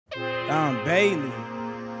Don Bailey.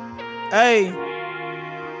 Hey,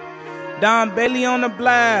 Don Bailey on the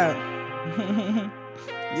blab.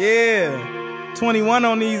 Yeah, 21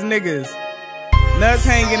 on these niggas. Nuts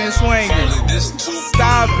hanging and swinging.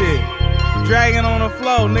 Stop it. Dragging on the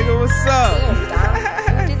floor, nigga, what's up?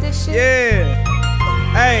 Damn, you did this shit? Yeah.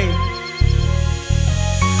 Hey.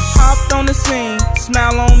 Hopped on the scene,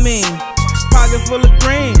 smile on me. Pocket full of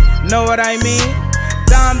green, know what I mean?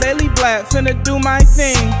 Don Bailey black, finna do my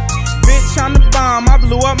thing. Bitch, I'm the bomb, I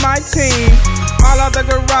blew up my team. All out the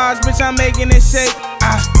garage, bitch, I'm making it shake.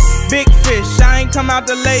 Big fish, I ain't come out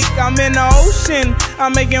the lake, I'm in the ocean,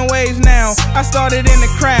 I'm making waves now. I started in the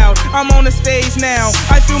crowd, I'm on the stage now.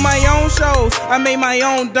 I threw my own shows, I made my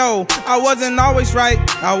own dough. I wasn't always right,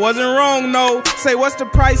 I wasn't wrong, no. Say what's the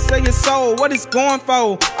price of your soul, what it's going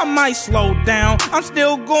for? I might slow down, I'm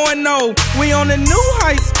still going no. We on the new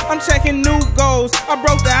heights, I'm checking new goals. I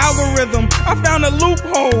broke the algorithm, I found a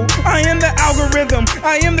loophole. I am the algorithm,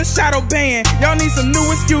 I am the shadow band. Y'all need some new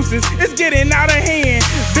excuses, it's getting out of hand.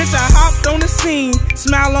 Bitch, I hopped on the scene,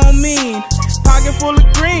 smile on me. Pocket full of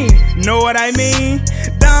green, know what I mean?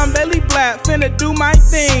 Don Bailey black, finna do my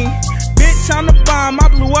thing. Bitch, I'm the bomb, I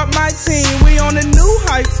blew up my team. We on the new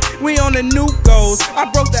heights, we on the new goals. I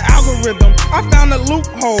broke the algorithm, I found a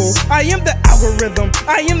loophole. I am the algorithm,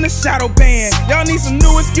 I am the shadow band. Y'all need some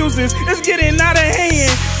new excuses, it's getting out of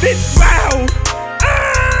hand. Bitch, wow,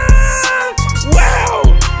 wow,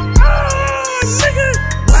 nigga,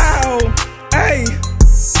 wow, hey.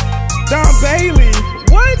 Don Bailey,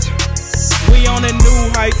 what? We on the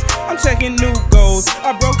new heights, I'm checking new goals.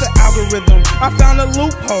 I broke the algorithm, I found a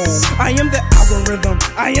loophole. I am the algorithm,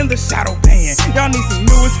 I am the shadow band. Y'all need some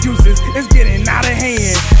new excuses, it's getting out of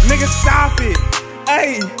hand. Nigga, stop it.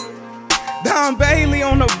 Hey, Don Bailey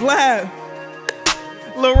on the blab.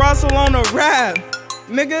 LaRussell on the rap.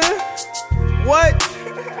 Nigga, what?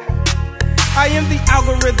 I am the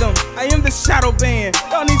algorithm, I am the shadow band.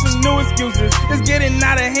 Y'all need some new excuses, it's getting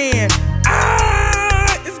out of hand.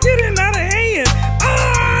 It's getting out of hand.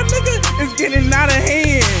 Nigga, it's getting out of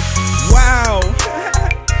hand. Wow.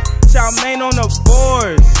 Charmaine on the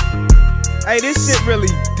boards. Hey, this shit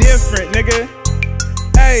really different, nigga.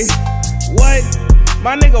 Hey, what?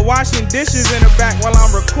 My nigga washing dishes in the back while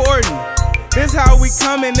I'm recording. This how we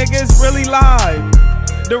coming, nigga, it's really live.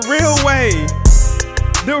 The real way.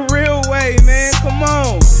 The real way, man, come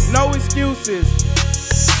on, no excuses.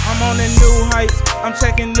 I'm on the new heights, I'm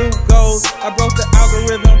checking new goals. I broke the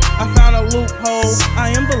algorithm, I found a loophole.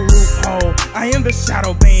 I am the loophole, I am the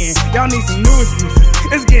shadow band. Y'all need some new excuses,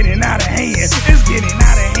 it's getting out of hand. It's getting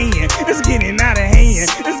out of hand, it's getting out of hand.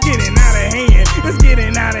 It's getting out of hand, it's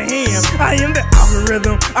getting out of hand. I am the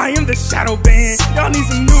algorithm, I am the shadow band. Y'all need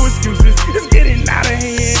some new excuses, it's getting out of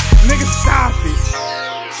hand. Nigga, stop it.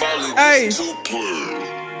 Hey.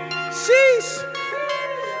 Sheesh.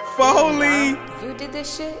 Foley. You did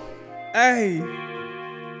this shit? Hey.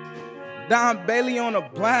 Don Bailey on the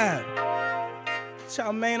blab.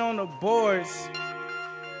 Charmaine on the boards.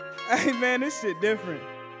 Hey, man, this shit different.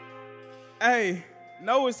 Hey,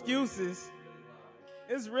 no excuses.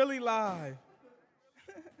 It's really live.